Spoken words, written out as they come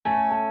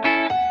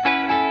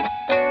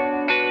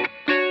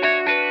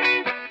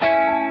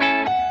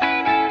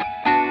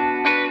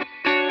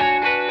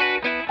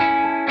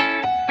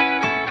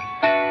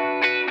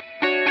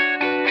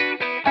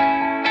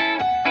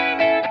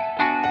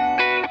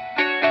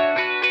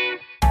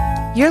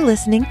You're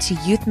listening to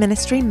Youth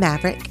Ministry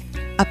Maverick,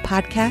 a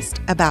podcast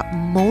about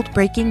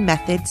mold-breaking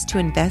methods to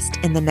invest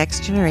in the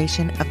next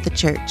generation of the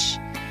church.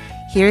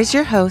 Here is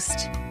your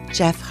host,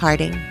 Jeff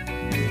Harding.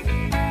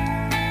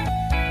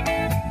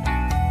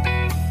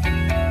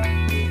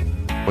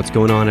 What's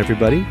going on,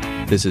 everybody?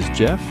 This is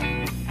Jeff.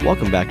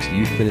 Welcome back to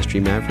Youth Ministry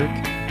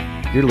Maverick.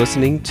 You're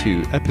listening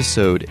to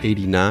episode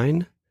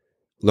 89,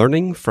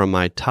 Learning from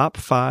My Top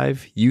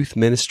 5 Youth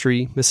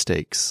Ministry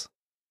Mistakes.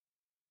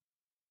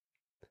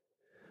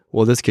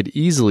 Well, this could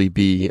easily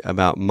be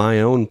about my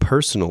own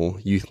personal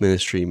youth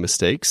ministry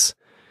mistakes.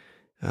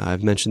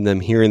 I've mentioned them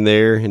here and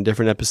there in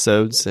different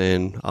episodes,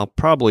 and I'll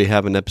probably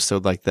have an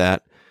episode like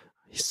that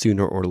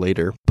sooner or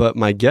later. But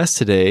my guest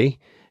today,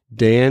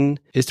 Dan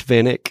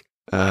Istvanik,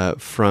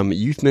 from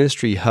Youth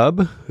Ministry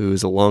Hub, who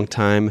is a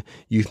longtime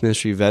youth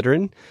ministry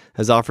veteran,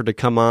 has offered to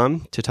come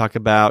on to talk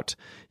about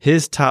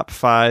his top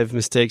 5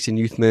 mistakes in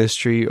youth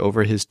ministry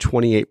over his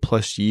 28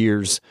 plus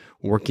years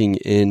working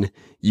in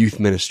youth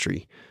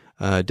ministry.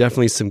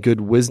 Definitely some good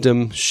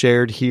wisdom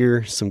shared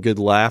here, some good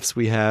laughs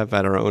we have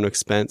at our own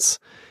expense.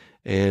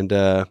 And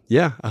I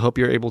hope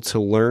you're able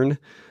to learn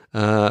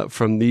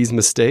from these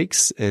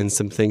mistakes and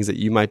some things that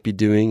you might be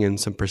doing and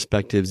some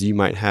perspectives you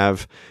might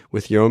have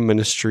with your own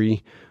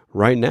ministry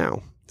right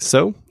now.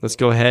 So let's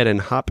go ahead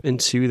and hop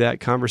into that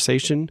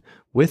conversation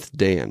with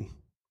Dan.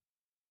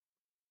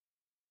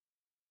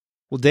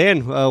 Well,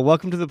 Dan,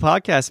 welcome to the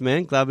podcast,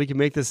 man. Glad we can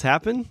make this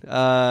happen.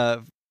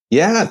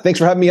 Yeah, thanks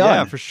for having me on.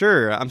 Yeah, for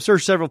sure. I'm sure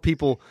several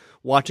people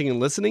watching and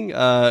listening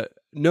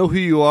know who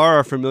you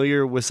are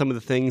familiar with some of the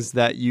things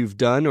that you've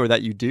done or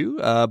that you do.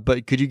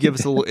 But could you give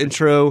us a little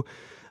intro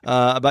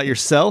about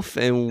yourself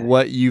and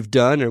what you've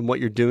done and what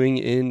you're doing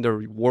in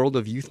the world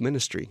of youth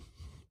ministry?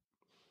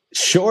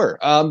 Sure.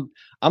 I'm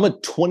a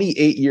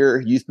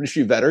 28-year youth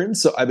ministry veteran,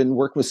 so I've been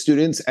working with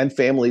students and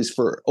families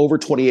for over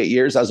 28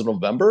 years as of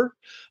November.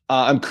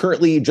 I'm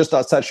currently just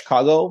outside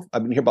Chicago.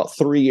 I've been here about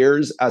 3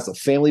 years as a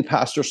family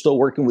pastor, still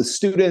working with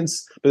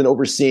students, been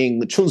overseeing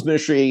the children's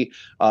ministry,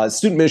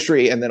 student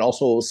ministry, and then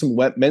also some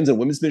men's and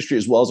women's ministry,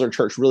 as well as our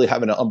church really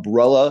having an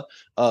umbrella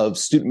of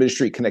student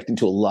ministry connecting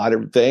to a lot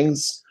of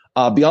things.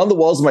 Beyond the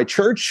walls of my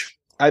church,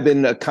 I've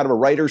been kind of a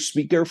writer,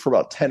 speaker for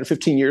about 10 or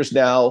 15 years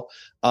now.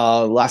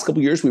 Last couple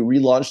of years, we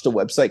relaunched a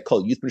website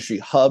called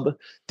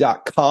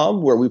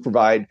youthministryhub.com, where we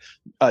provide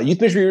youth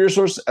ministry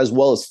resources as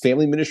well as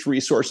family ministry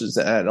resources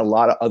and a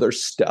lot of other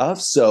stuff.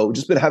 So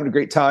just been having a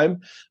great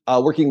time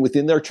working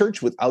within our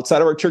church, with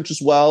outside of our church as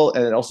well,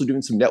 and also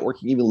doing some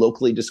networking even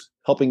locally, just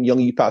helping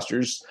young youth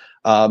pastors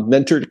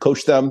mentor to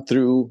coach them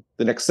through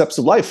the next steps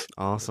of life.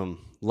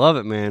 Awesome. Love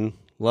it, man.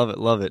 Love it.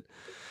 Love it.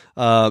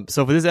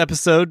 So for this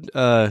episode,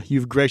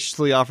 you've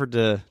graciously offered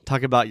to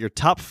talk about your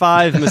top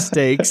 5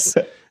 mistakes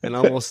in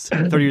almost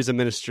 30 years of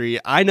ministry.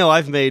 I know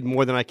I've made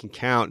more than I can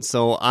count,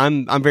 so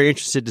I'm very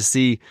interested to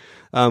see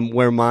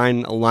where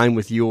mine align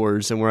with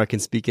yours and where I can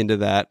speak into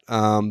that.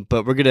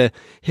 But we're going to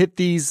hit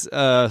these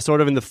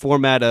sort of in the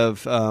format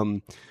of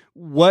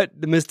what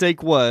the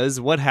mistake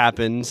was, what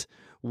happened,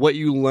 what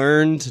you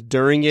learned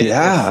during it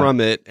or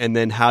from it, and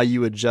then how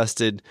you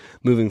adjusted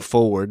moving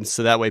forward.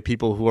 So that way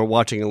people who are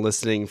watching and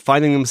listening,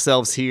 finding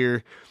themselves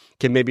here,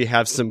 can maybe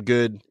have some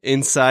good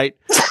insight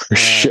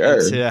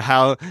into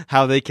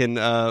how they can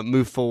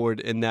move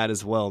forward in that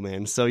as well,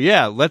 man. So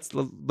yeah, let's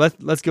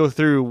go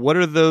through what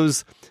are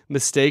those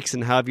mistakes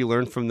and how have you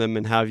learned from them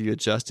and how have you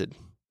adjusted?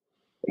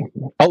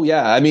 Oh,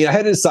 yeah. I mean, I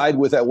had to decide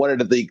with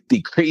one of the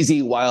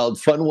crazy, wild,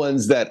 fun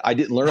ones that I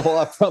didn't learn a whole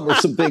lot from, or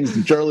some things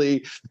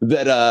generally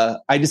that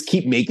I just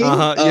keep making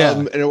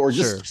or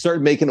just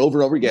started making over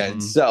and over again. Mm-hmm.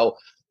 So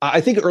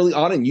I think early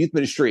on in youth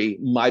ministry,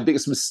 my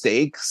biggest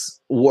mistakes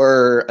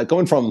were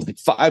going from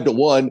 5 to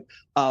 1.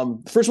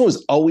 The first one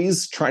was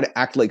always trying to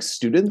act like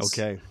students.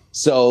 Okay.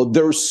 So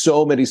there were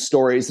so many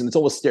stories, and it's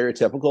almost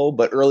stereotypical,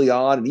 but early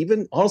on, and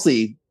even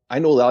honestly, I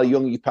know a lot of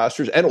young youth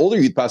pastors and older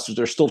youth pastors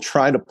are still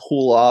trying to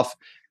pull off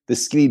the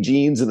skinny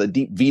jeans and the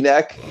deep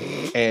V-neck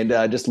and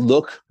just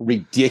look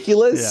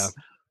ridiculous. Yeah.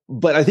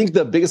 But I think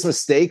the biggest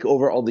mistake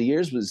over all the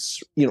years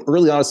was,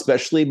 early on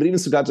especially, but even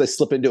sometimes I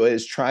slip into it,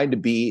 is trying to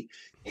be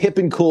hip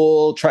and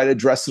cool, try to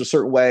dress in a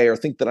certain way, or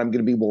think that I'm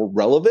going to be more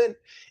relevant.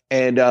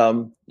 And,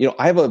 I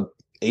have a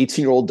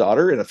 18-year-old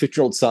daughter and a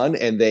 15-year-old son,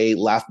 and they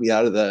laugh me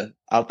out of the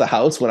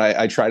house when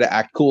I try to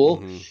act cool.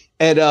 Mm-hmm.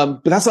 And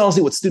but that's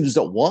honestly what students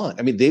don't want.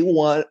 I mean, they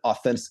want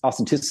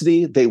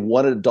authenticity. They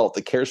want an adult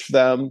that cares for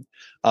them.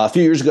 A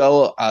few years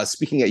ago,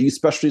 speaking at Youth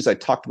Specialties, I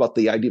talked about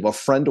the idea of a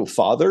friend or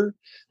father,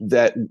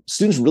 that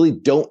students really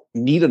don't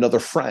need another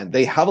friend.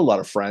 They have a lot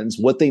of friends.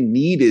 What they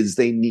need is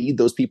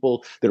those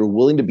people that are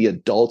willing to be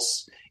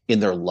adults in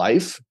their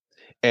life.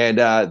 And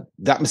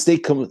that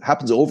mistake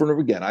happens over and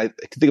over again. I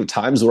can think of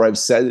times where I've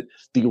said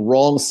the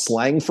wrong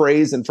slang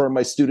phrase in front of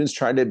my students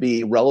trying to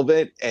be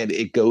relevant, and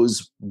it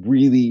goes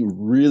really,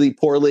 really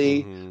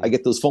poorly. Mm-hmm. I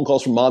get those phone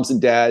calls from moms and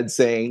dads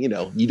saying,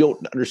 you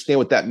don't understand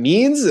what that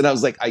means. And I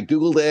was like, I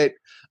Googled it.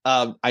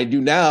 I do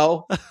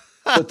now.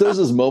 But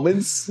those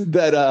moments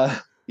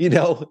that, when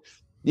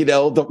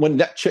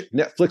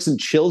Netflix and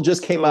Chill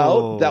just came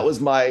out, that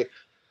was my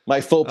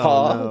my faux Oh,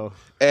 pas, no.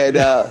 and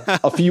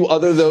a few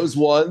other those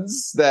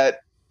ones that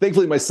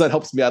thankfully my son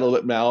helps me out a little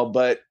bit now.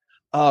 But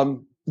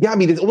yeah, I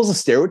mean, it's almost a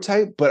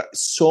stereotype, but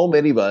so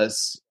many of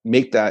us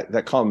make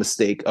that common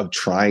mistake of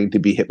trying to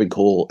be hip and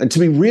cool. And to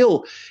be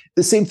real,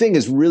 the same thing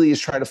is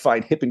trying to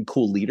find hip and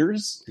cool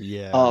leaders.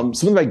 Yeah.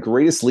 Some of my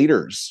greatest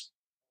leaders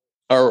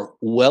are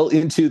well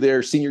into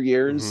their senior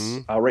years.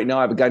 Mm-hmm. Right now,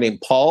 I have a guy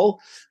named Paul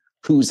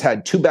who's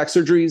had 2 back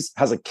surgeries,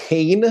 has a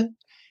cane,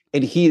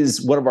 and he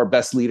is one of our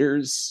best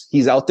leaders.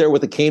 He's out there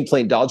with a cane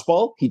playing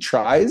dodgeball. He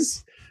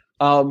tries.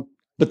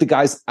 But the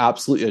guys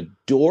absolutely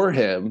adore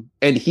him.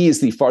 And he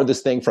is the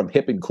farthest thing from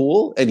hip and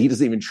cool. And he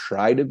doesn't even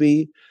try to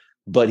be,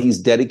 but he's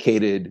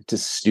dedicated to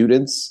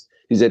students.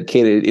 He's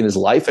dedicated in his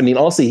life. I mean,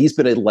 honestly, he's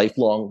been a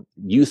lifelong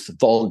youth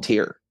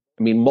volunteer.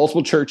 I mean,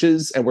 multiple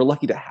churches, and we're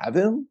lucky to have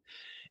him.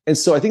 And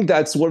so I think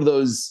that's one of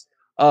those,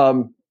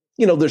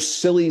 there's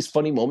silly,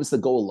 funny moments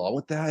that go along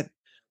with that.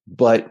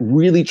 But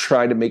really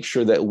trying to make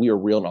sure that we are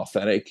real and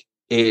authentic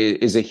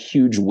is a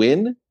huge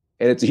win.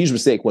 And it's a huge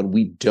mistake when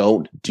we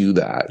don't do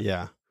that.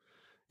 Yeah.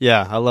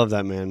 Yeah, I love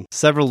that, man.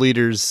 Several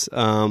leaders,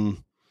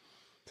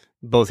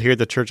 both here at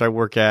the church I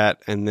work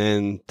at and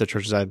then the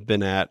churches I've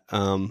been at,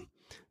 the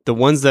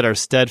ones that are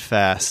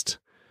steadfast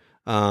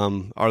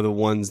are the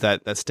ones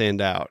that stand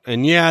out.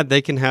 And yeah,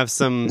 they can have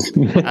some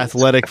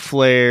athletic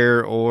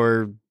flair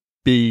or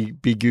be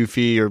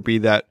goofy or be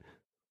that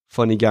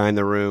funny guy in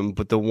the room,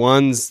 but the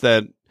ones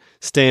that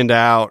stand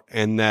out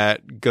and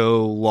that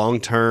go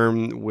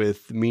long-term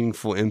with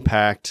meaningful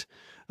impact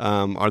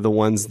are the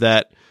ones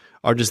that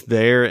are just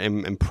there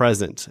and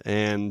present.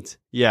 And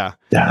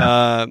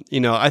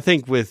I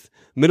think with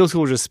middle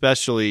schoolers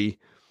especially,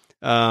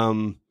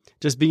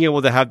 just being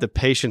able to have the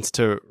patience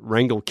to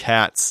wrangle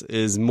cats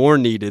is more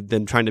needed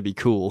than trying to be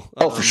cool.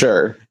 Oh, for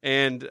sure.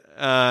 And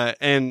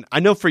I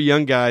know for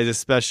young guys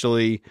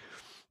especially,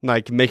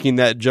 like making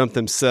that jump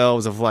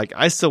themselves of like,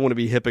 I still want to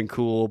be hip and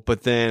cool,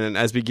 but then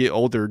as we get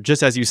older,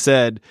 just as you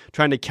said,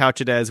 trying to couch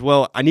it as,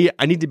 well, I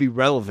need to be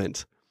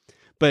relevant.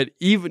 But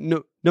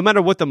even no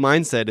matter what the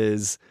mindset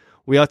is,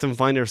 we often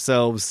find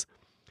ourselves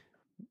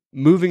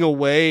moving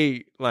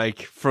away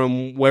like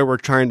from where we're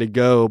trying to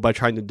go by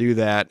trying to do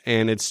that.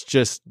 And it's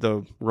just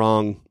the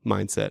wrong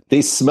mindset.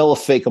 They smell a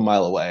fake a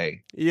mile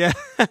away. Yeah.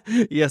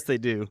 Yes, they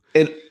do.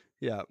 And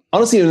yeah,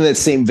 honestly, in that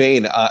same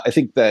vein, I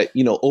think that,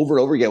 over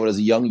and over again, when I was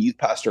a young youth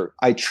pastor,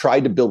 I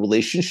tried to build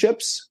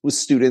relationships with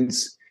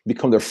students,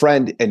 become their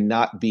friend, and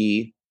not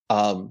be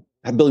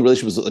building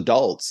relationships with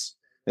adults.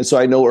 And so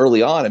I know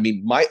early on, I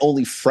mean, my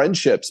only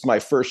friendships, my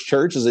first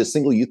church as a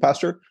single youth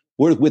pastor,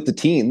 were with the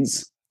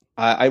teens.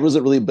 I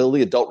wasn't really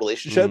building adult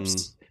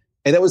relationships.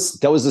 And that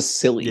was a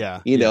silly,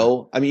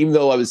 know, I mean, even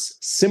though I was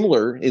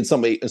similar in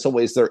some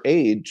ways their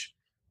age,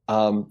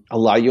 a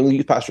lot of young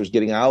youth pastors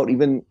getting out,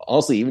 even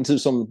to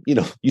some,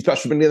 youth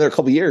pastors been in there a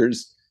couple of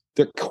years,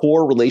 their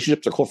core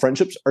relationships, their core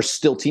friendships are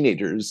still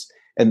teenagers.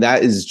 And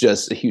that is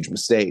just a huge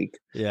mistake.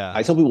 Yeah.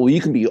 I tell people,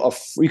 you can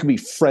be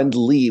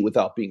friendly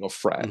without being a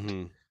friend.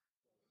 Mm-hmm.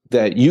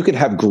 That you can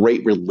have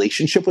great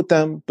relationship with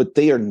them, but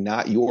they are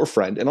not your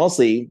friend. And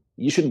honestly,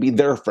 you shouldn't be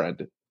their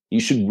friend. You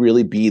should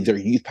really be their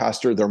youth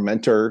pastor, their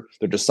mentor,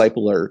 their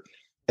discipler.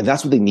 And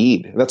that's what they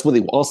need. That's what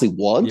they honestly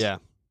want. Yeah.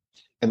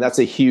 And that's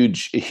a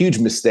huge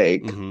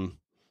mistake. Mm-hmm.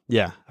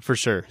 Yeah, for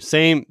sure.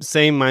 Same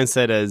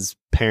mindset as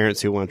parents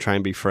who want to try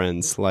and be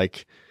friends.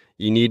 Like,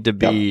 you need to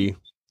be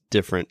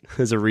different.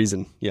 There's a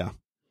reason. Yeah.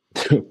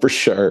 For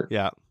sure.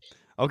 Yeah.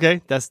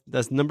 Okay, that's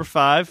number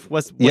 5.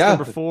 What's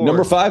number 4?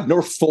 Number 5.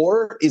 Number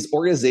 4 is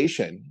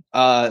organization.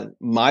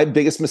 My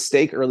biggest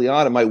mistake early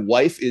on, and my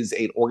wife is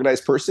an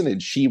organized person,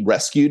 and she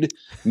rescued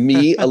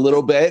me a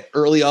little bit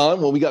early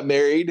on when we got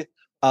married.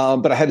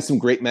 But I had some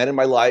great men in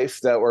my life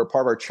that were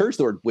part of our church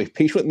that were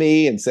patient with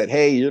me and said,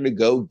 "Hey, you're going to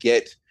go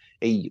get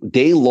a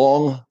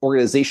day-long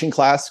organization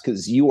class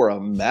because you are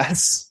a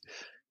mess.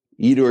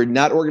 You are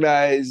not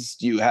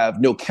organized. You have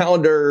no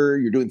calendar.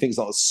 You're doing things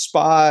on the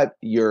spot.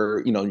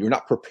 You're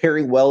not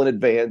preparing well in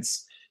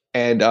advance.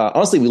 And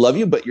honestly, we love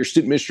you, but your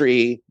student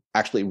ministry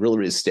actually really,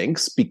 really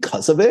stinks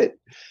because of it."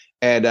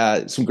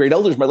 And some great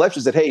elders in my life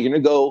just said, "Hey, you're gonna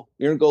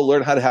go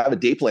learn how to have a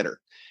day planner."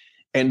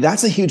 And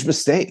that's a huge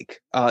mistake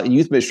in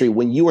youth ministry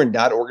when you are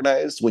not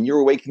organized. When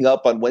you're waking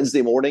up on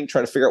Wednesday morning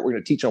trying to figure out what we're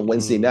going to teach on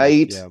Wednesday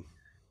night.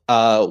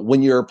 Yeah.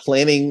 When you're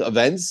planning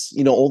events,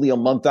 only a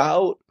month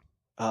out.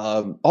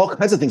 All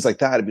kinds of things like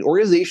that. I mean,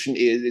 organization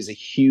is a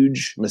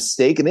huge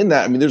mistake. And in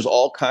that, I mean, there's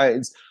all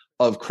kinds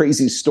of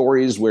crazy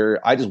stories where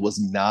I just was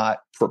not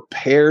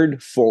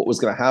prepared for what was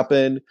going to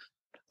happen.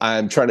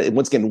 I'm trying to,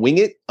 once again, wing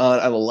it on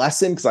a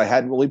lesson because I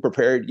hadn't really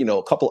prepared,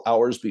 a couple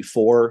hours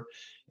before.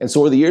 And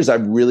so over the years,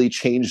 I've really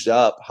changed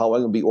up how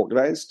I'm going to be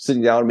organized,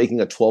 sitting down and making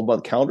a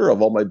 12-month calendar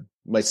of all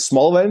my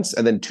small events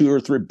and then 2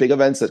 or 3 big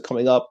events that are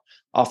coming up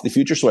off the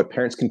future so my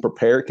parents can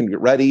prepare, can get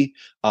ready.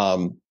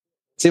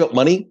 Save up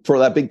money for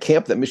that big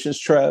camp, that missions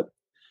trip.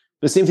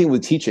 The same thing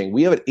with teaching.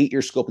 We have an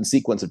 8-year scope and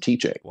sequence of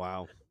teaching.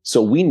 Wow.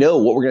 So we know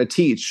what we're going to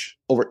teach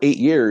over 8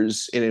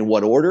 years and in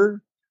what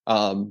order.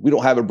 We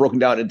don't have it broken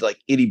down into like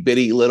itty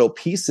bitty little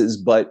pieces,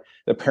 but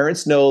the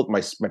parents know,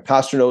 my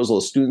pastor knows, all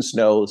the students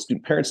know, the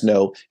student parents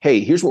know, hey,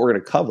 here's what we're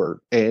going to cover.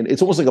 And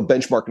it's almost like a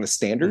benchmark and a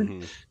standard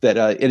that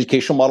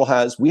educational model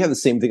has. We have the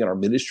same thing in our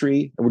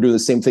ministry, and we're doing the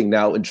same thing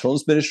now in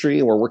children's ministry,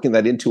 and we're working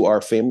that into our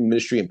family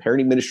ministry and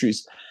parenting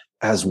ministries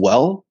as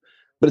well.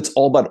 But it's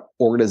all about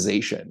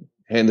organization.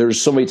 And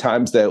there's so many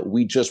times that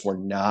we just were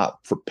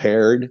not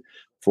prepared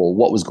for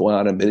what was going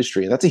on in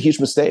ministry. And that's a huge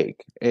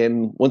mistake.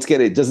 And once again,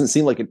 it doesn't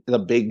seem like a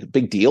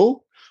big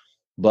deal,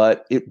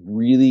 but it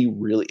really,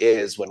 really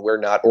is when we're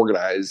not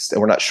organized and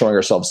we're not showing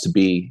ourselves to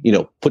be,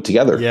 put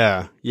together.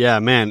 Yeah. Yeah,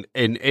 man.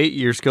 An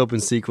 8-year scope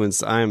and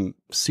sequence, I'm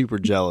super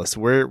jealous.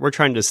 We're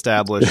trying to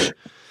establish,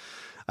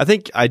 I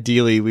think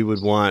ideally we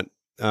would want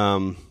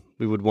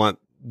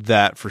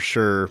that for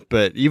sure.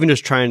 But even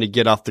just trying to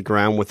get off the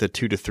ground with a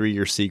 2 to 3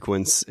 year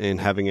sequence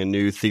and having a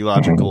new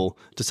theological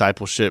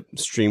discipleship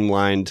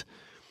streamlined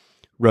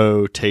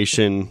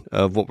rotation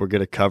of what we're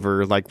going to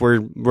cover. Like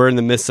we're in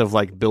the midst of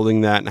like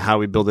building that and how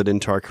we build it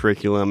into our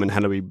curriculum and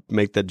how do we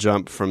make that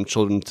jump from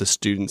children to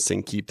students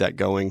and keep that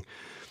going.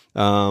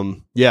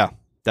 Yeah,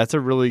 that's a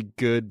really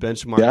good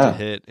benchmark to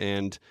hit.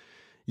 And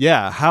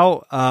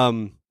how,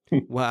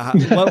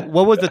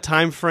 what was the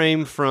time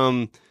frame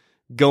from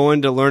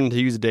going to learn to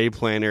use a day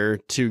planner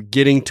to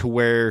getting to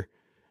where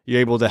you're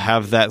able to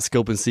have that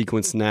scope and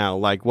sequence now?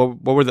 Like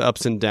what were the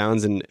ups and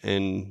downs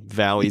and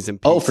valleys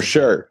and peaks? Oh, for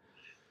sure.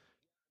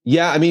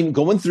 Yeah, I mean,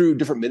 going through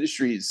different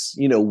ministries,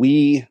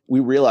 we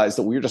realized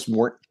that we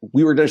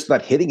were just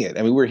not hitting it.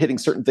 I mean, we were hitting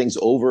certain things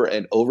over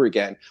and over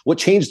again. What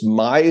changed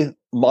my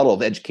model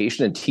of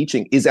education and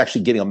teaching is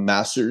actually getting a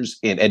master's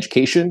in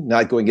education,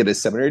 not going to get a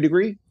seminary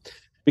degree.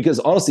 Because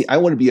honestly, I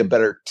want to be a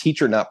better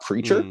teacher, not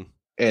preacher.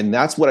 And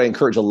that's what I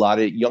encourage a lot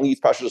of young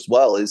youth pastors as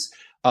well is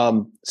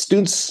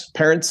students,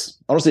 parents,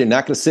 honestly, are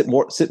not going to sit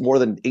more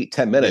than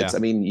 8-10 minutes. Yeah. I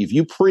mean, if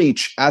you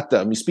preach at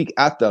them, you speak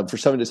at them for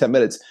 7 to 10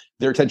 minutes,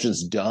 their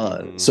attention's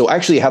done. So I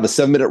actually have a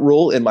 7-minute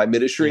rule in my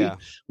ministry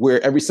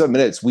where every 7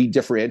 minutes we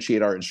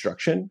differentiate our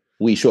instruction.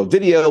 We show a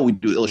video, we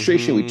do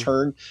illustration, we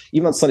turn,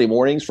 even on Sunday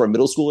mornings for our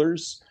middle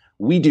schoolers,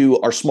 we do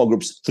our small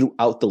groups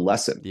throughout the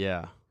lesson.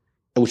 Yeah.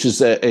 Which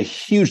is a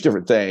huge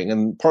different thing.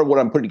 And part of what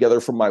I'm putting together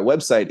for my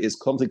website is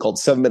something called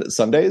 7-Minute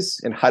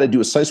Sundays and how to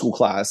do a Sunday school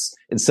class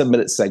in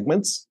 7-minute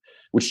segments,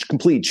 which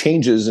completely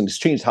changes and has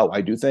changed how I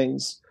do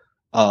things.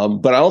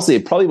 But honestly,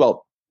 probably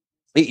about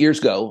 8 years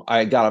ago,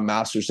 I got a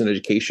master's in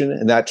education,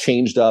 and that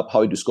changed up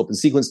how I do scope and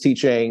sequence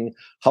teaching,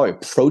 how I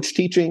approach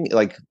teaching,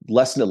 like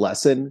lesson to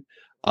lesson,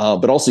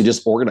 but also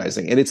just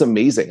organizing. And it's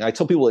amazing. I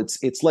tell people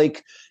it's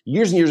like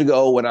years and years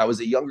ago when I was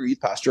a younger youth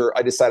pastor,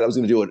 I decided I was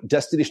going to do a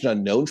destination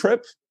unknown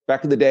trip.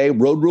 Back in the day,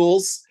 road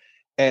rules.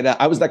 And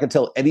I was not going to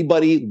tell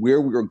anybody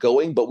where we were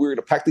going, but we were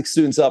going to pack the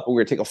students up and we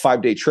were going to take a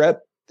 5-day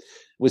trip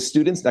with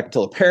students, not going to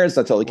tell the parents,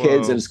 not tell the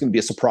kids, and it's going to be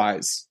a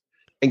surprise.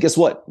 And guess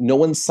what? No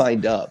one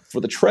signed up for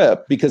the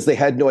trip because they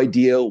had no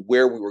idea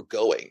where we were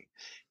going.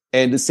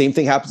 And the same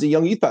thing happens to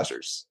young youth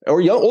pastors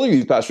or older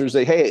youth pastors.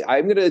 Say, hey,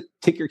 I'm going to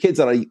take your kids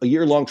on a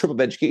year-long trip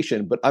of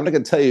education, but I'm not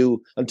going to tell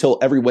you until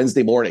every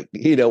Wednesday morning,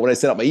 when I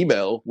send out my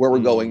email where we're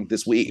going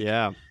this week.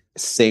 Yeah.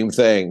 Same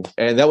thing.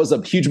 And that was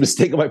a huge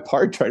mistake on my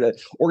part, trying to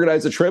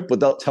organize a trip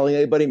without telling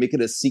anybody, make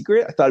it a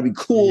secret. I thought it'd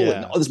be cool.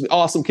 And, this would be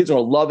awesome. Kids are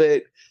going to love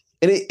it.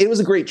 And it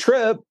was a great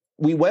trip.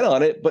 We went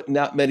on it, but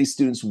not many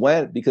students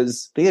went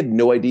because they had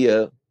no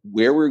idea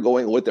where we were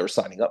going or what they were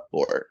signing up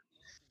for.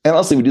 And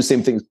honestly, we do the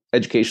same thing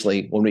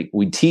educationally when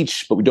we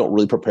teach, but we don't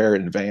really prepare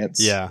in advance.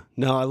 Yeah.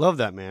 No, I love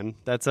that, man.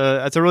 That's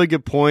a really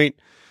good point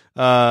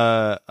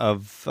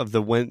of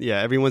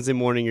every Wednesday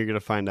morning you're going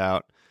to find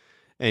out.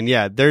 And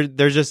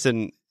there's just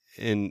an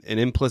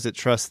implicit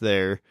trust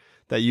there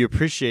that you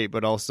appreciate,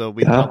 but also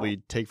we probably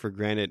take for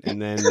granted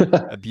and then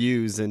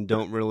abuse and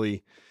don't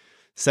really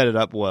set it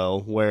up well,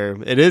 where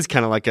it is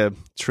kind of like a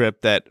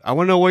trip that I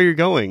want to know where you're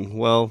going.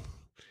 Well,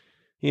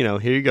 here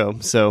you go.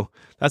 So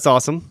that's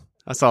awesome.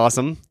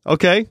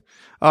 Okay.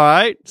 All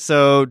right.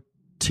 So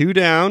 2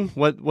 down.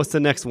 What's the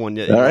next one?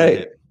 All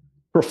right.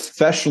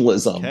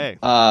 Professionalism. Okay.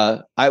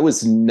 I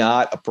was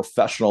not a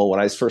professional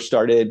when I first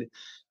started.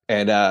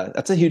 And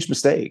that's a huge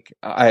mistake.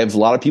 I have a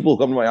lot of people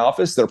who come to my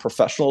office. They're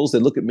professionals. They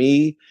look at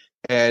me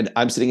and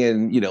I'm sitting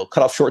in,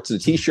 cut off shorts and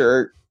a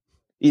t-shirt,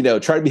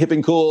 trying to be hip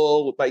and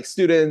cool with my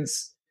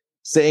students,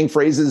 saying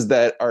phrases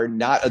that are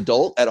not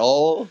adult at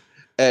all.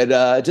 And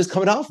just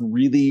coming off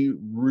really,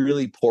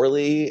 really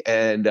poorly.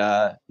 And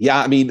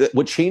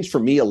what changed for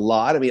me a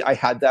lot, I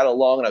had that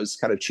along and I was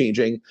kind of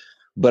changing,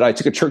 but I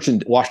took a church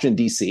in Washington,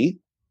 D.C.,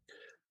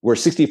 where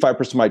 65%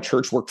 of my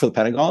church worked for the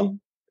Pentagon.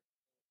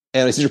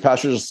 And my senior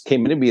pastor just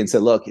came in to me and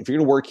said, look, if you're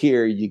going to work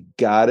here, you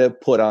got to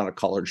put on a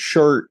collared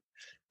shirt,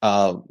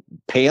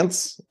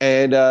 pants,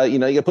 and, you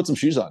got to put some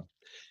shoes on.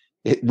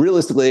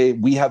 Realistically,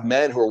 we have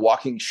men who are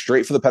walking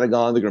straight for the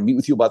Pentagon. They're going to meet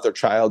with you about their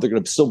child. They're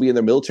going to still be in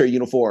their military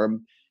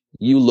uniform.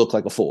 You look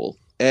like a fool.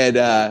 And,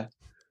 not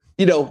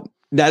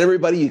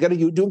everybody, you got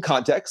to do in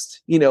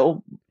context, you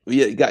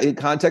got in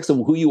context of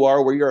who you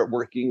are, where you're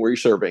working, where you're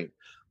serving,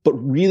 but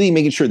really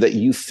making sure that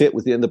you fit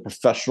within the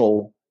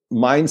professional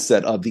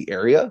mindset of the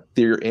area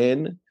that you're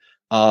in,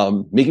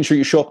 making sure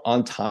you show up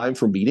on time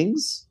for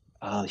meetings.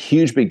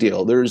 Huge big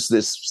deal. There's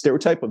this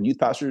stereotype of youth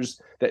pastors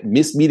that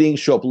miss meetings,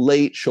 show up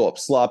late, show up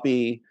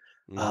sloppy.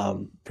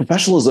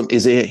 Professionalism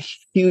is a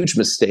huge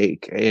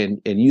mistake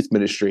in youth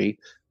ministry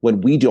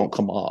when we don't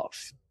come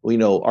off.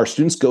 Our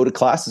students go to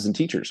classes and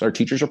teachers. Our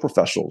teachers are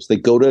professionals. They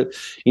go to,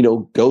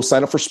 go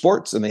sign up for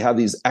sports, and they have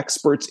these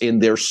experts in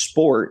their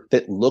sport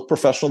that look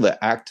professional, that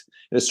act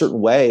in a certain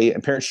way,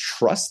 and parents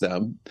trust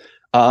them.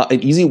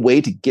 An easy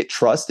way to get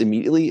trust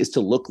immediately is to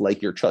look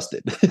like you're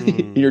trusted.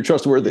 You're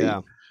trustworthy.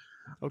 Yeah.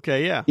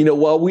 Okay. Yeah.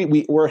 While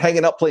we're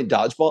hanging out playing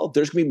dodgeball,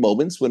 there's going to be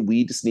moments when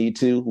we just need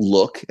to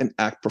look and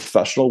act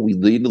professional. We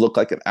need to look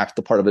like and act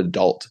the part of an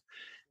adult.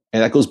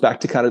 And that goes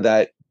back to kind of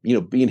that,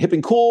 being hip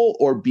and cool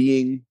or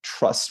being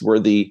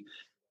trustworthy.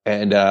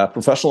 And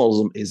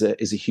professionalism is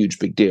a huge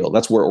big deal.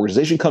 That's where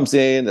organization comes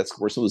in. That's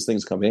where some of those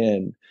things come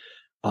in.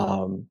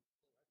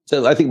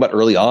 So I think about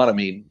early on,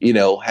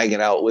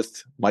 hanging out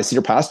with my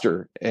senior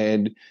pastor,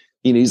 and,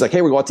 he's like,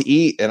 hey, we're going to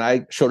eat. And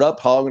I showed up,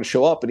 how I'm going to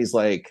show up. And he's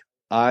like,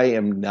 I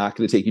am not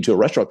going to take you to a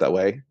restaurant that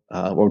way.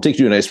 We'll take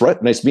you to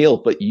a nice meal,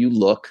 but you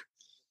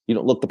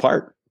don't look the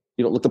part.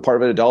 You don't look the part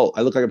of an adult.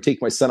 I look like I'm taking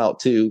my son out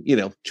to,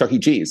 Chuck E.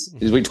 Cheese,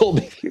 is what he told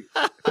me.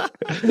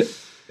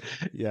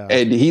 Yeah.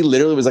 And he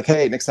literally was like,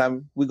 hey, next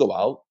time we go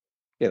out,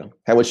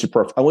 how much you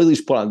prefer? I want to at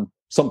least put on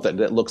something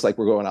that looks like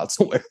we're going out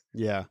somewhere.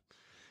 Yeah.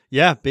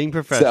 Yeah. Being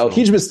professional. So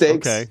huge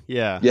mistakes. Okay.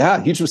 Yeah.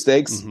 Yeah. Huge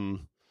mistakes.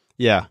 Mm-hmm.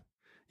 Yeah.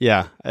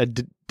 Yeah.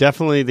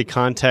 Definitely the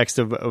context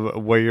of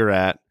where you're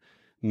at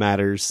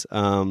matters.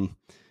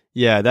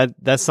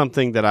 That's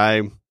something that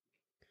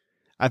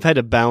I've had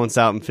to balance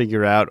out and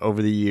figure out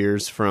over the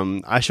years.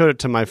 I showed up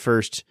to my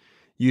first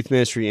youth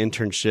ministry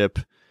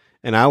internship,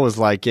 and I was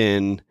like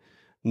in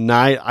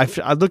night.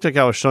 I looked like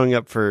I was showing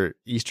up for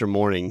Easter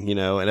morning, and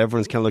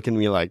everyone's kind of looking at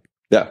me like,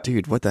 yeah,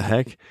 dude, what the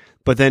heck?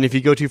 But then if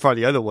you go too far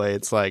the other way,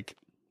 it's like,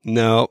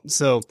 no.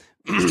 So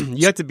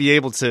you have to be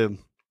able to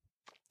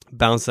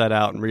bounce that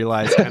out and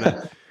realize kind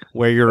of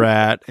where you're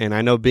at. And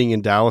I know being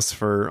in Dallas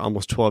for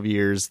almost 12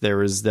 years, there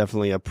was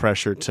definitely a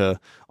pressure to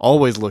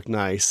always look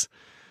nice.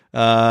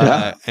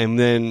 And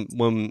then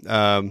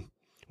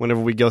whenever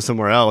we go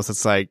somewhere else,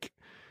 it's like,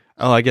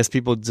 oh, I guess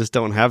people just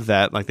don't have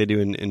that like they do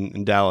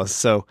in Dallas.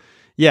 So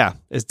yeah,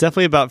 it's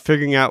definitely about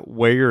figuring out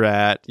where you're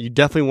at. You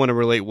definitely want to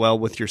relate well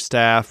with your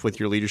staff, with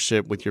your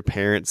leadership, with your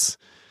parents.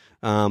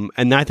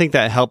 And I think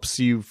that helps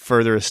you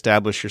further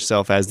establish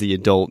yourself as the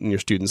adult in your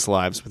students'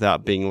 lives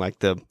without being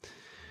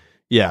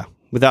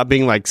without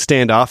being like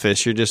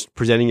standoffish. You're just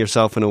presenting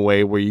yourself in a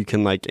way where you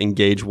can like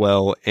engage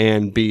well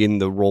and be in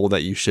the role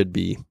that you should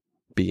be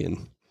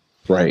in.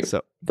 Right.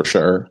 So for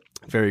sure.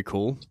 Very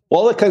cool.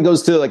 Well, that kind of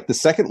goes to like the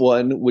second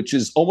one, which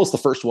is almost the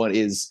first one,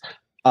 is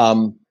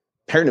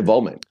parent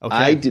involvement. Okay.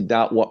 I did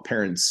not want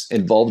parents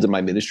involved in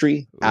my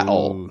ministry at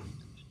all.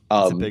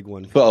 That's a big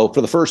one. So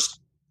for the first,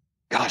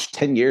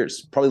 10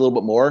 years, probably a little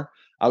bit more,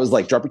 I was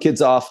like, drop your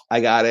kids off.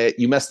 I got it.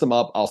 You messed them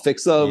up, I'll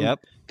fix them. Yep.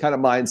 Kind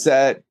of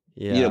mindset.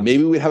 Yeah.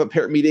 Maybe we'd have a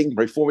parent meeting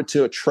right forward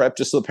to a trip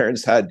just so the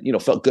parents had,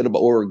 felt good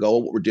about where we're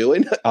going, what we're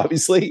doing,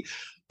 obviously.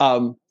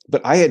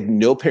 But I had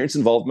no parents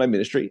involved in my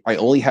ministry. I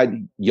only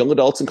had young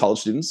adults and college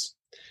students.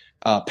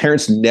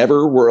 Parents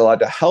never were allowed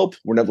to help.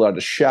 Were never allowed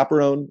to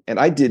chaperone. And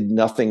I did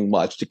nothing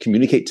much to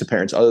communicate to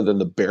parents other than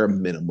the bare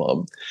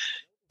minimum.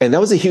 And that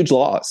was a huge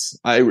loss.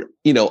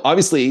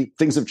 Obviously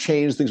things have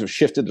changed. Things have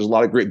shifted. There's a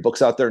lot of great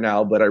books out there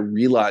now, but I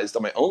realized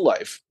on my own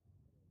life,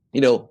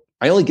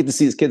 I only get to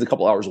see these kids a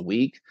couple hours a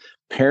week.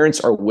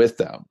 Parents are with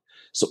them.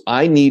 So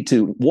I need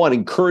to, one,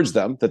 encourage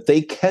them that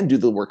they can do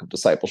the work of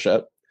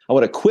discipleship. I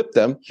want to equip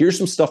them. Here's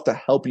some stuff to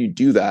help you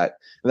do that.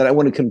 And then I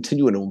want to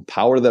continue and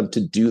empower them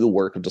to do the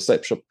work of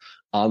discipleship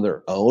on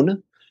their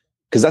own.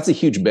 Because that's a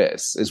huge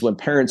miss, is when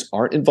parents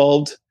aren't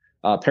involved,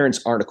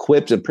 parents aren't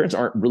equipped, and parents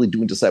aren't really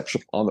doing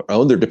discipleship on their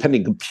own. They're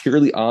depending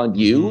purely on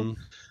you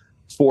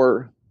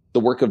for the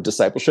work of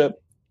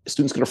discipleship.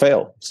 Students going to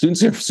fail.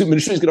 Student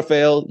ministry is going to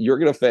fail. You're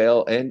going to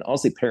fail. And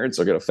honestly, parents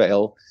are going to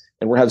fail.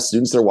 And we're going to have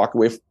students that are walking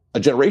away, a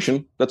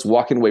generation that's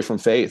walking away from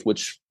faith,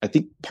 which I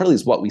think partly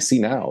is what we see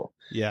now.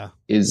 Yeah.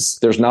 Is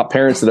there's not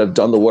parents that have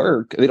done the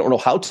work. They don't know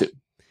how to.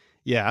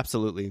 Yeah,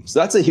 absolutely. So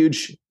that's a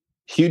huge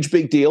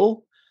big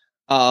deal.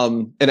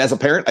 And as a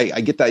parent, I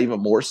get that even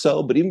more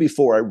so. But even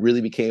before I really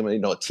became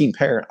a teen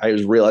parent, I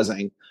was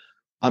realizing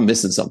I'm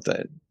missing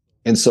something.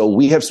 And so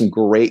we have some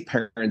great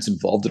parents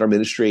involved in our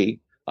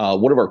ministry.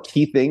 One of our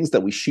key things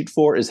that we shoot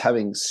for is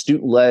having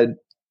student-led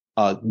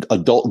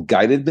adult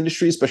guided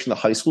ministry, especially in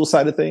the high school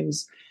side of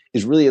things,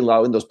 is really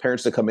allowing those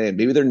parents to come in.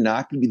 Maybe they're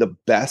not going to be the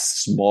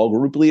best small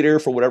group leader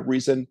for whatever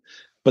reason,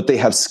 but they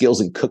have skills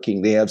in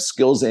cooking. They have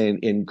skills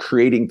in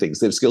creating things.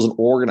 They have skills in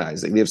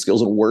organizing. They have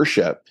skills in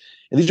worship.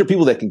 And these are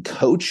people that can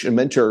coach and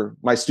mentor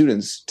my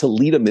students to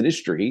lead a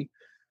ministry.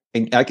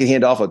 And I can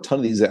hand off a ton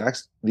of these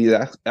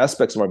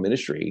aspects of our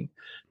ministry,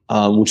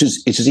 which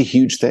is just a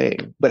huge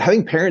thing. But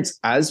having parents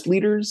as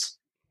leaders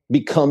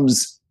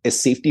becomes a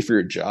safety for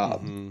your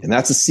job. Mm-hmm. And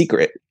that's a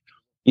secret.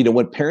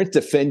 When parents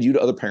defend you to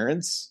other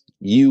parents,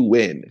 you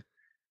win.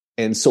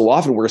 And so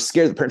often we're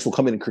scared the parents will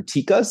come in and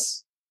critique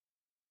us.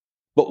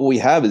 But what we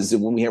have is that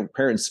when we have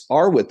parents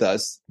are with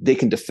us, they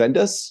can defend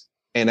us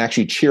and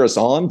actually cheer us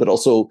on, but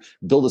also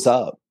build us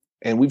up.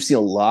 And we've seen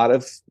a lot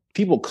of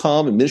people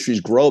come and ministries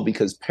grow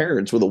because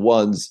parents were the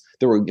ones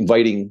that were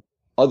inviting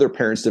other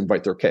parents to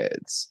invite their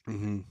kids.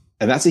 Mm-hmm.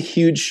 And that's a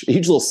huge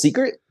little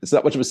secret. It's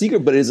not much of a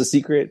secret, but it is a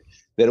secret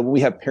that when we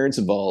have parents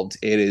involved,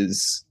 it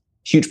is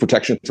huge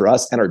protection for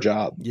us and our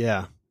job.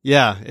 Yeah.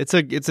 Yeah. It's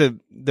a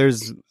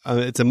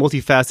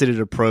multifaceted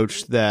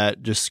approach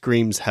that just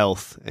screams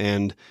health,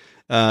 and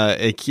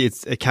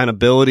it's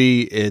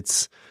accountability.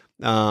 It's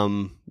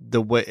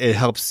the way it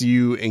helps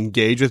you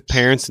engage with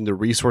parents and to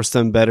resource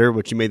them better,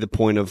 which you made the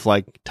point of,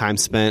 like, time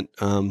spent.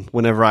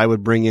 Whenever I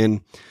would bring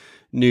in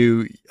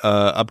new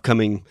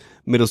upcoming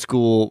middle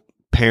school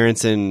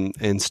parents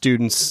and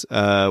students,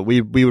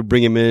 we would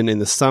bring them in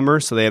the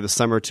summer, so they have the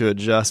summer to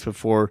adjust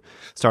before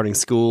starting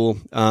school.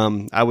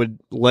 I would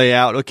lay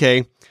out,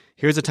 okay,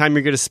 here's the time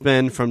you're going to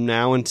spend from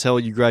now until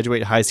you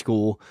graduate high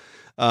school.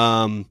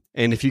 And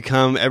if you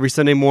come every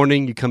Sunday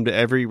morning, you come to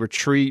every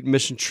retreat,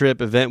 mission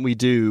trip, event we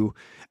do,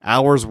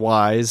 hours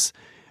wise,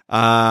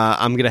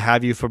 I'm going to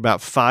have you for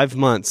about 5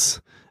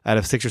 months out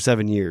of 6 or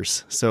 7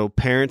 years. So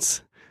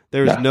parents,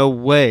 there's no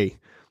way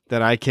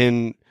that I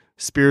can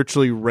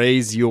spiritually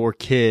raise your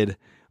kid.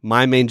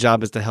 My main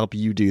job is to help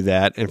you do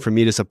that, and for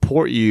me to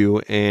support you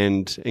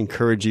and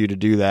encourage you to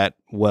do that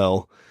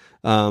well.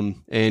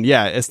 And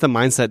yeah, it's the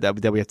mindset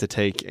that we have to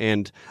take.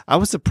 And I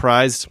was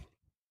surprised,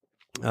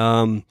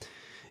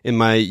 in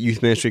my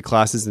youth ministry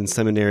classes in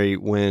seminary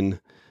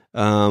when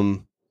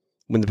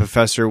the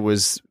professor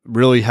was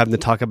really having to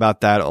talk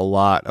about that a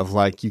lot, of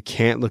like, you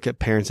can't look at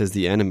parents as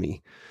the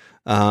enemy,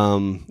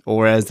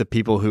 or as the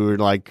people who are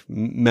like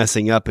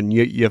messing up, and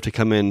you have to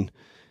come in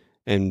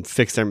and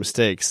fix their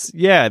mistakes.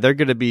 Yeah, there are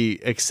going to be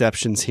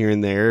exceptions here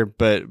and there,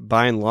 but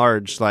by and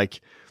large,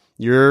 like,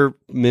 your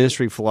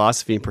ministry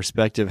philosophy and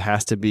perspective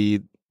has to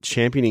be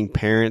championing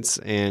parents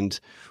and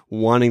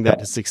wanting that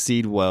to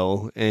succeed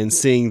well, and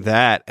seeing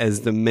that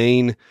as the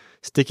main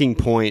sticking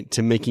point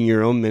to making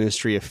your own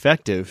ministry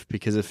effective.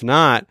 Because if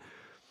not,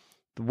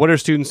 what are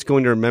students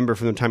going to remember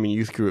from their time in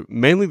youth group?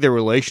 Mainly their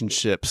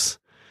relationships.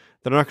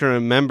 They're not going to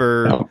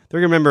remember. No.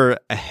 They're going to remember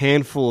a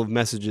handful of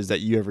messages that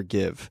you ever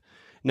give.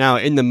 Now,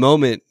 in the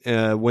moment,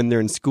 when they're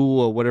in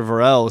school or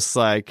whatever else,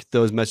 like,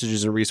 those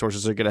messages and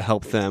resources are going to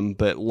help them.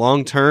 But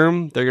long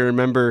term, they're going to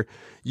remember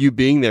you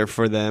being there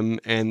for them,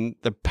 and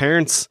the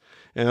parents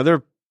and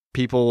other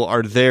people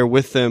are there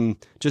with them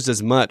just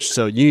as much.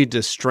 So you need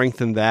to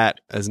strengthen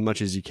that as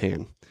much as you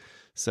can.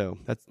 So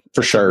that's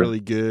sure a really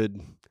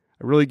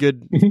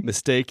good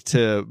mistake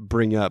to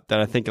bring up,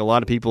 that I think a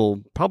lot of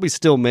people probably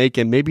still make,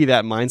 and maybe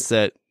that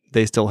mindset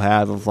they still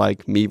have of,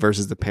 like, me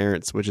versus the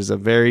parents, which is a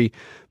very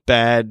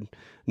bad,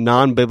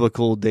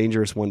 non-biblical,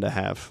 dangerous one to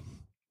have.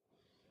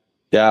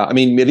 Yeah, I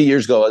mean, many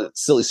years ago, a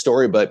silly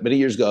story, but many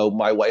years ago,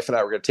 my wife and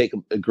I were going to take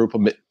a group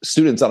of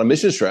students on a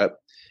mission trip,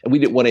 and we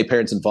didn't want any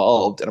parents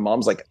involved. And our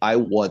mom's like, I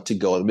want to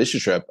go on a mission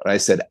trip. And I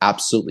said,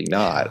 absolutely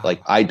not.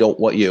 Like, I don't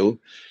want you.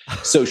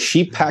 So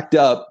she packed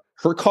up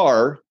her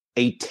car,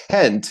 a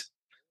tent,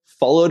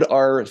 followed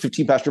our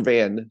 15-passenger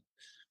van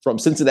from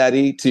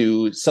Cincinnati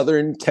to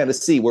southern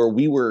Tennessee, where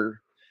we were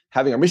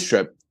having our mission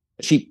trip.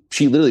 She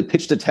literally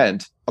pitched a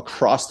tent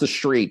across the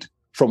street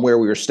from where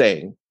we were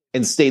staying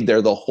and stayed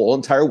there the whole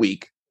entire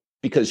week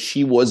because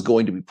she was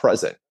going to be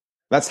present.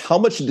 That's how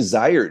much she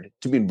desired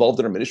to be involved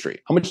in our ministry,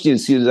 how much she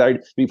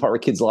desired to be part of our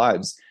kids'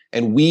 lives.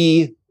 And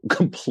we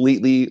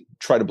completely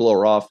tried to blow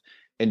her off.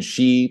 And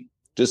she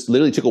just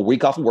literally took a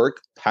week off of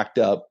work, packed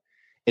up,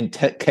 and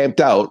camped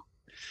out.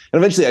 And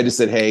eventually I just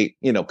said, hey,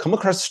 come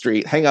across the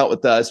street, hang out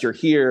with us. You're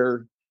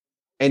here.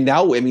 And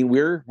now, I mean,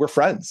 we're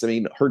friends. I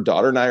mean, her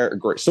daughter and I are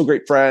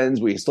great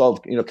friends. We still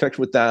have,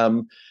 connection with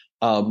them.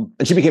 And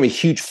she became a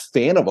huge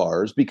fan of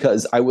ours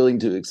because I'm willing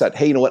to accept,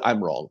 hey, you know what?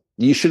 I'm wrong.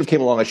 You should have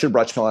came along. I should have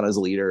brought you on as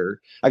a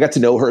leader. I got to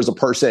know her as a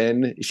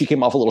person. She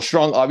came off a little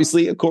strong,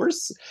 obviously, of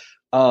course.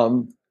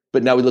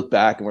 But now we look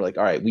back and we're like,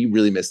 all right, we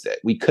really missed it.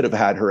 We could have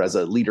had her as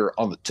a leader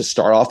to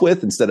start off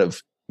with, instead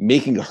of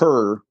making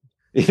her,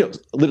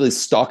 literally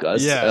stalk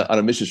us on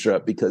a mission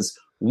trip, because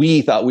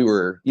we thought we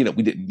were, we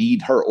didn't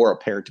need her or a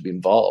parent to be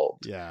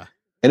involved. Yeah.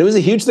 And it was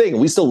a huge thing.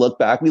 We still look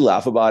back, we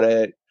laugh about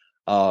it.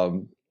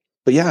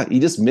 But yeah, you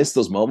just miss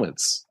those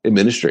moments in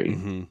ministry.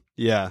 Mm-hmm.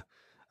 Yeah.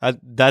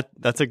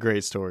 That's a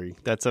great story.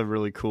 That's a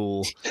really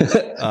cool,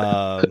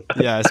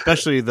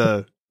 especially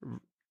the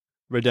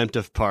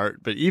redemptive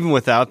part. But even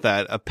without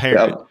that, a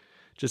parent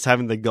just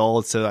having the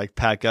gall to, like,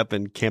 pack up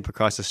and camp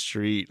across the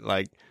street,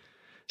 like,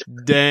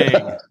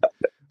 dang,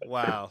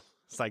 wow.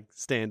 It's like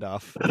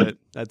standoff, but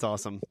that's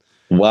awesome.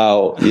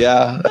 Wow.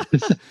 Yeah.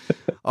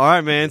 All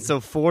right, man. So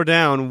 4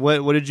 down.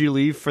 What did you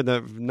leave for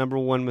the number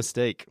one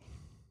mistake?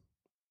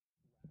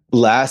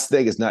 Last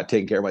thing is not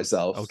taking care of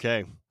myself.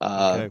 Okay.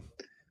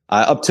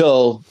 Up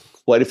till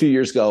quite a few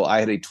years ago, I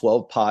had a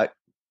 12-pot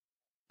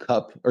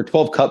cup or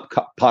 12 cup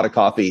pot of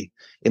coffee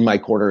in my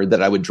corner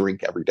that I would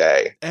drink every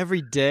day.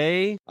 Every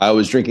day? I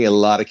was drinking a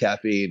lot of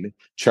caffeine,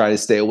 trying to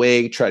stay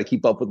awake, try to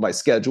keep up with my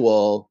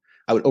schedule.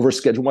 I would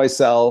overschedule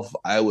myself.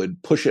 I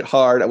would push it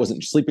hard. I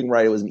wasn't sleeping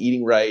right. I wasn't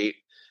eating right.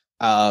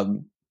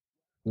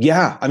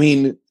 Yeah, I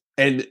mean,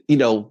 and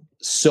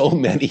so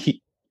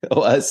many of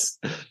us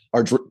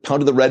are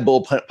pounding the Red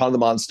Bull, pounding the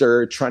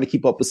Monster, trying to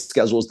keep up with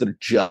schedules that are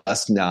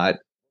just not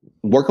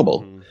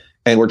workable. Mm-hmm.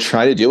 And we're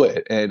trying to do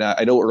it. And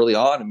I know early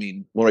on, I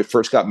mean, when I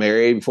first got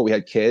married, before we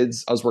had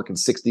kids, I was working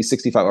 60,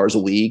 65 hours a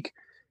week.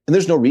 And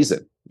there's no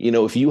reason.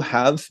 If you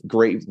have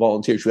great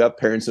volunteers, you have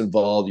parents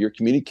involved, you're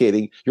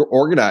communicating, you're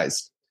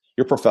organized,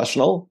 you're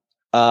professional,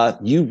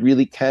 you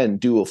really can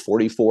do a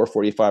 44,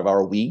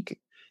 45-hour week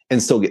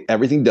and still get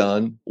everything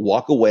done,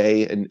 walk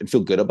away and feel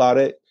good about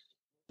it.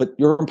 But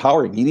you're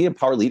empowering. You need to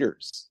empower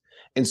leaders.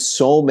 And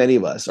so many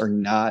of us are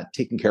not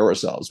taking care of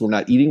ourselves. We're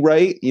not eating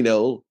right.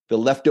 The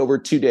leftover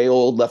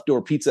 2-day-old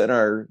leftover pizza in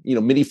our,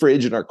 mini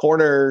fridge in our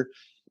corner,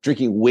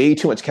 drinking way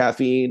too much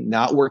caffeine,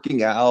 not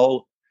working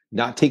out,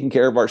 not taking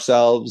care of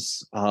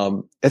ourselves.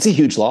 That's a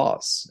huge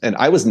loss. And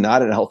I was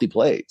not in a healthy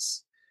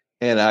place.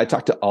 And I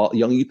talked to all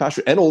young youth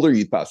pastors and older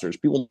youth pastors,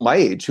 people my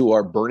age who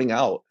are burning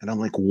out. And I'm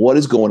like, what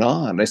is going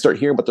on? And I start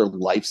hearing about their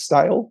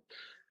lifestyle,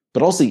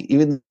 but also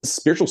even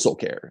spiritual soul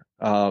care.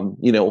 Hey, I'm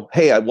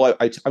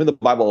in the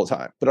Bible all the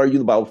time, but are you in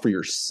the Bible for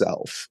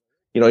yourself?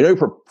 I know you're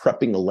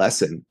prepping a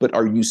lesson, but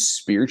are you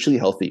spiritually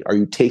healthy? Are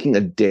you taking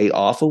a day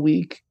off a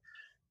week?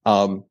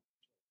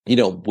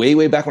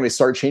 Way back when I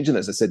started changing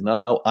this, I said,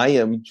 no, I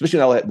am, especially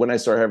now when I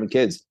started having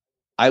kids,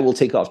 I will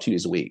take off 2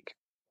 days a week.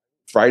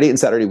 Friday and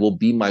Saturday will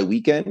be my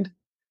weekend,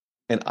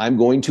 and I'm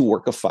going to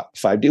work a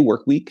 5-day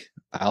work week.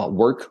 I'll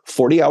work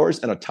 40 hours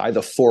and I'll tithe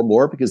the 4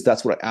 more because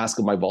that's what I ask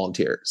of my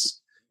volunteers.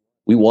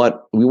 We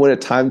want a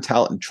time,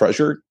 talent, and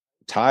treasure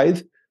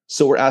tithe.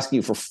 So we're asking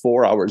you for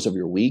 4 hours of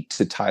your week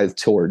to tithe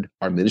toward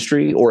our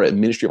ministry or a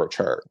ministry of our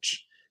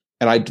church.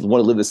 And I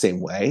want to live the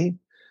same way.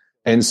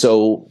 And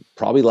so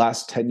probably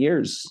last 10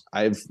 years,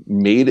 I've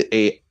made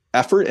a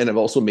effort and I've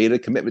also made a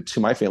commitment to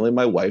my family and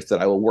my wife that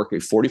I will work a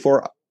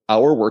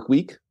 44-hour work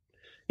week.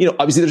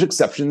 Obviously there's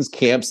exceptions,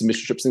 camps,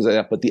 mission trips, things like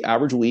that, but the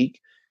average week,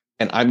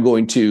 and I'm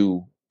going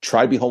to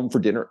try to be home for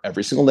dinner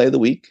every single day of the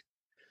week.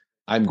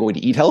 I'm going to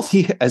eat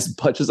healthy as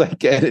much as I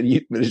can in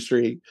youth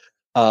ministry,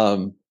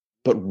 but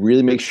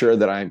really make sure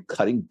that I'm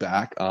cutting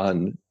back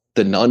on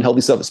the non-healthy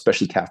stuff,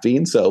 especially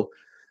caffeine. So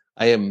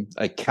I am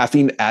a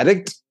caffeine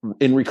addict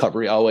in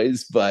recovery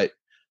always, but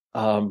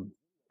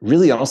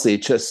really honestly,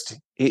 it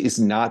is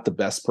not the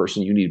best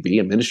person you need to be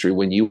in ministry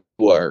when you're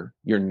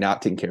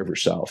not taking care of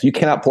yourself. You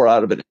cannot pour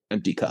out of an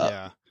empty cup.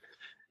 Yeah.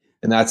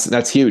 And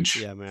that's huge.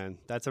 Yeah, man.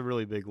 That's a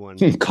really big one.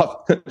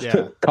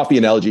 Coffee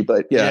analogy,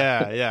 but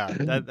yeah. Yeah.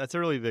 That's a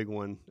really big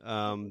one.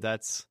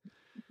 That's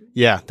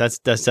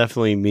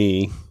definitely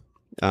me.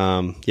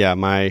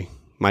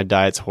 My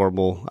diet's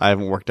horrible. I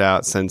haven't worked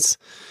out since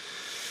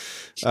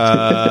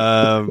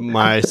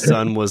my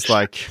son was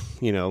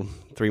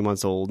 3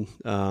 months old.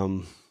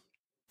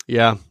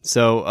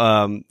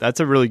 So that's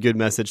a really good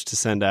message to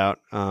send out.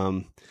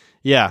 And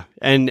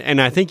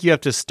I think you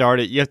have to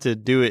start it. You have to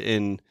do it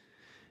in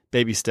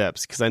baby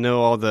steps, because I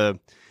know all the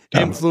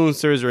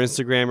influencers or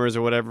Instagrammers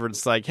or whatever,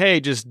 it's like, hey,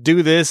 just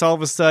do this all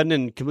of a sudden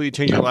and completely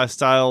change your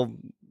lifestyle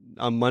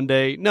on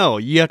Monday. No,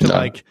 you have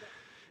to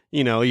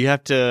you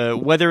have to,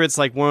 whether it's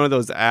like one of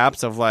those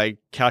apps of like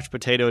couch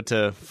potato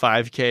to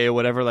 5K or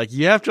whatever,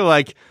 you have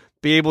to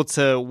be able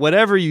to,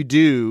 whatever you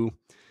do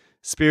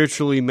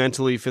spiritually,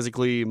 mentally,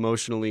 physically,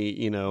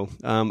 emotionally,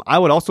 I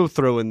would also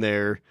throw in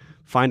there,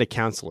 find a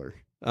counselor.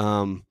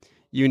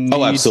 You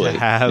need to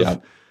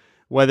have,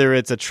 whether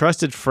it's a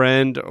trusted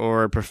friend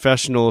or a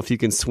professional, if you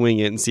can swing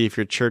it, and see if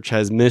your church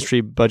has ministry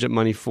budget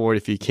money for it.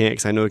 If you can't,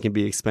 because I know it can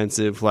be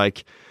expensive.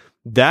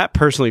 That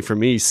personally for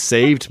me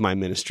saved my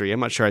ministry. I'm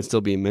not sure I'd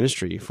still be in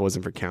ministry if it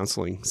wasn't for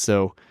counseling.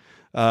 So,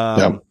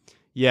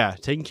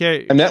 taking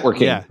care and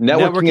networking. Yeah,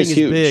 networking is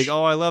huge. Big.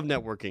 Oh, I love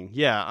networking.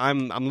 Yeah,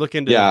 I'm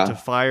looking to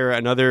fire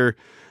another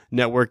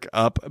network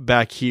up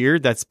back here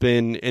that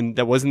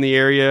was in the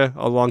area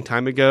a long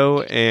time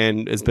ago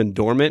and has been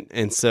dormant.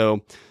 And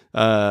so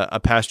a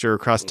pastor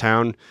across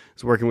town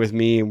is working with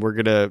me, and we're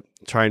gonna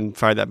try and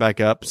fire that back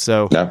up.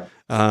 So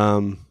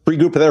free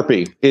group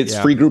therapy. It's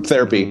free group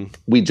therapy. Mm-hmm.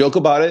 We joke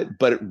about it,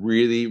 but it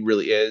really,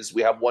 really is.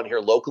 We have one here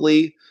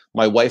locally.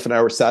 My wife and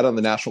I were sat on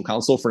the National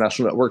Council for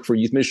National Network for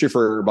Youth Ministry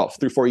for about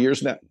 3-4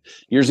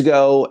 years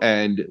ago.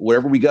 And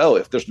wherever we go,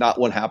 if there's not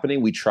one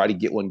happening, we try to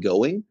get one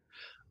going.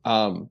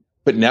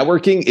 But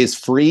networking is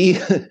free,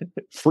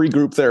 free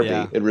group therapy.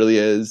 Yeah. It really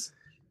is.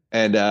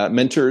 And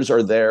mentors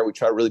are there. We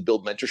try to really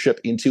build mentorship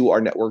into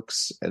our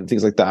networks and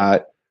things like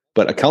that.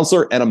 But a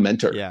counselor and a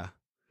mentor. Yeah.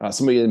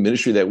 Somebody in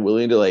ministry that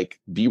willing to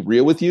be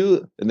real with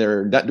you, and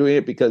they're not doing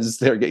it because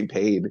they're getting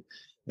paid.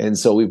 And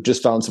so we've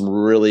just found some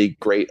really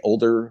great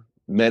older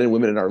men and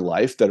women in our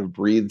life that have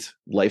breathed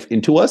life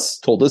into us,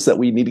 told us that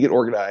we need to get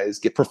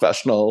organized, get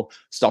professional,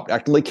 stop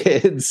acting like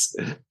kids,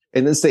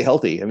 and then stay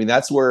healthy. I mean,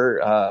 that's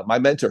where my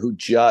mentor, who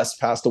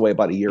just passed away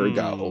about a year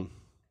ago,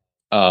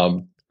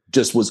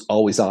 just was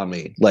always on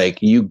me.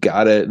 Like, you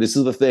gotta, this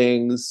is the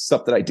things,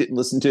 stuff that I didn't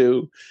listen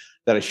to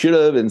that I should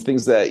have, and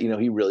things that,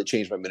 he really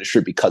changed my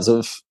ministry because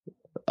of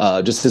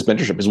just his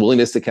mentorship, his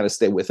willingness to kind of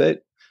stay with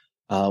it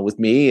with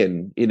me.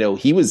 And,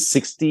 he was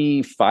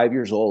 65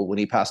 years old when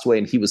he passed away,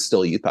 and he was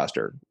still a youth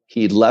pastor.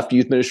 He left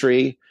youth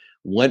ministry,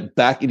 went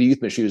back into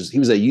youth ministry. He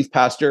was a youth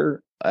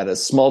pastor at a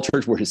small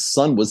church where his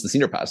son was the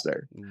senior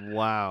pastor.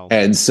 Wow.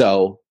 And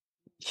so,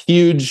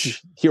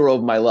 huge hero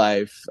of my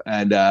life,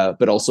 and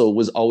but also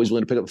was always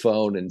willing to pick up the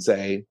phone and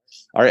say,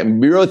 all right, I'm gonna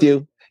be real with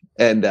you.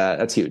 And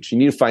that's huge. You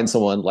need to find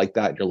someone like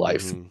that in your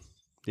life. Mm-hmm.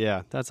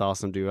 Yeah, that's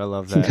awesome, dude. I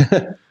love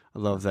that. I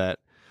love that.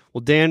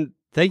 Well, Dan,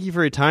 thank you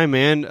for your time,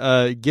 man.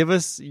 Give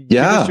us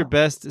your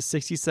best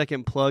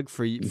 60-second plug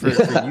for Youth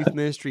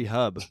Ministry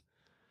Hub.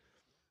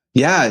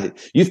 Yeah,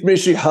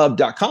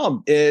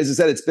 youthministryhub.com is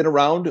that it's been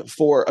around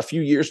for a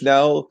few years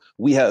now.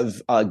 We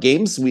have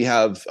games. We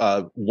have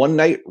one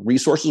night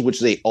resources,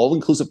 which is a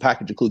all-inclusive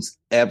package, includes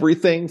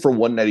everything for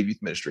one night of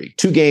youth ministry.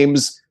 2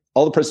 games,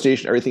 all the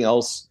presentation, everything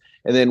else.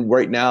 And then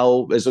right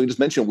now, as we just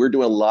mentioned, we're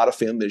doing a lot of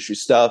family ministry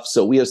stuff.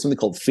 So we have something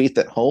called Faith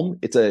at Home.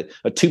 It's a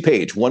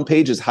 2-page. One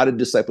page is how to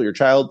disciple your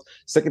child.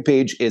 Second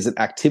page is an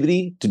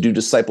activity to do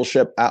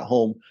discipleship at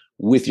home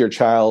with your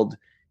child.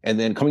 And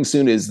then coming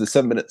soon is the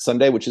 7-Minute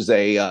Sunday, which is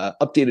a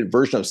updated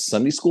version of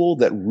Sunday School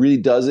that really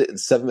does it in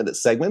 7-minute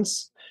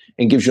segments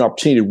and gives you an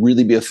opportunity to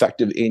really be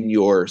effective in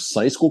your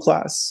Sunday school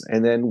class.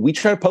 And then we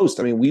try to post.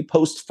 We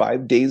post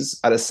 5 days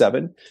out of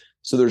 7.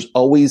 So there's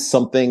always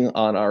something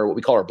on what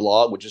we call our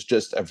blog, which is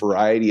just a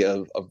variety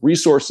of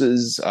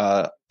resources,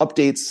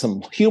 updates,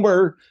 some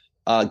humor,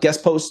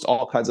 guest posts,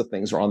 all kinds of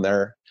things are on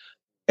there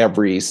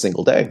every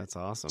single day. That's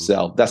awesome.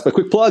 So that's my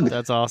quick plug.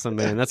 That's awesome,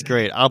 man. That's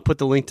great. I'll put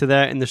the link to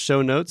that in the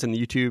show notes and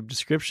the YouTube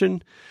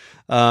description.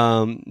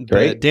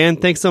 But Dan,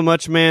 thanks so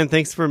much, man.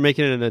 Thanks for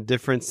making it a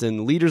difference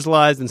in leaders'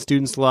 lives and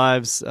students'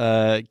 lives.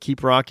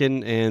 Keep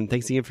rocking, and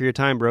thanks again for your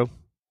time, bro.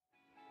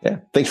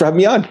 Yeah, thanks for having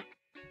me on.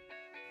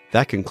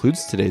 That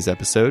concludes today's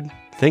episode.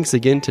 Thanks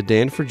again to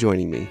Dan for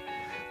joining me.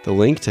 The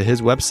link to his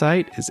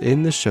website is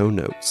in the show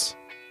notes.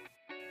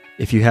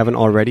 If you haven't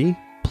already,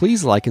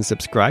 please like and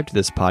subscribe to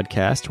this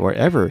podcast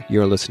wherever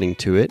you're listening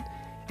to it,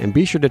 and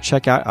be sure to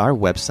check out our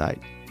website,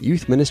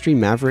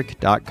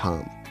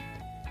 youthministrymaverick.com.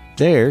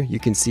 There, you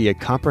can see a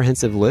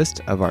comprehensive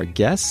list of our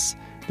guests,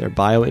 their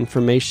bio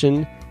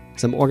information,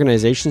 some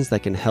organizations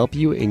that can help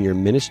you in your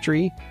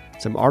ministry,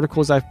 some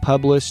articles I've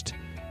published,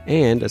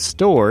 and a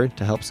store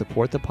to help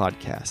support the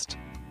podcast.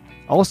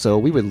 Also,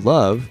 we would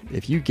love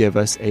if you give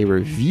us a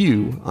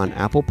review on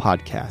Apple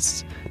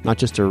Podcasts. Not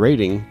just a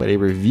rating, but a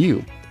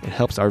review. It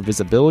helps our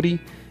visibility,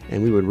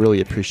 and we would really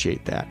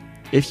appreciate that.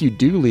 If you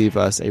do leave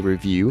us a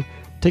review,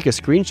 take a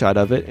screenshot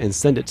of it and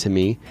send it to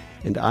me,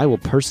 and I will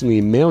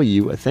personally mail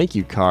you a thank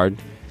you card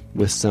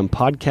with some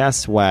podcast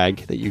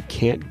swag that you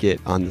can't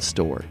get on the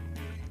store.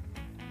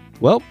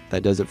 Well,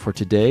 that does it for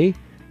today.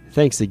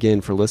 Thanks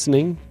again for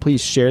listening.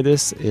 Please share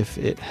this if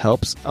it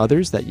helps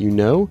others that you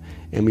know,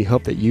 and we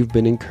hope that you've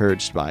been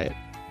encouraged by it.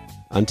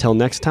 Until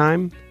next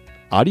time,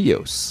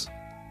 adios.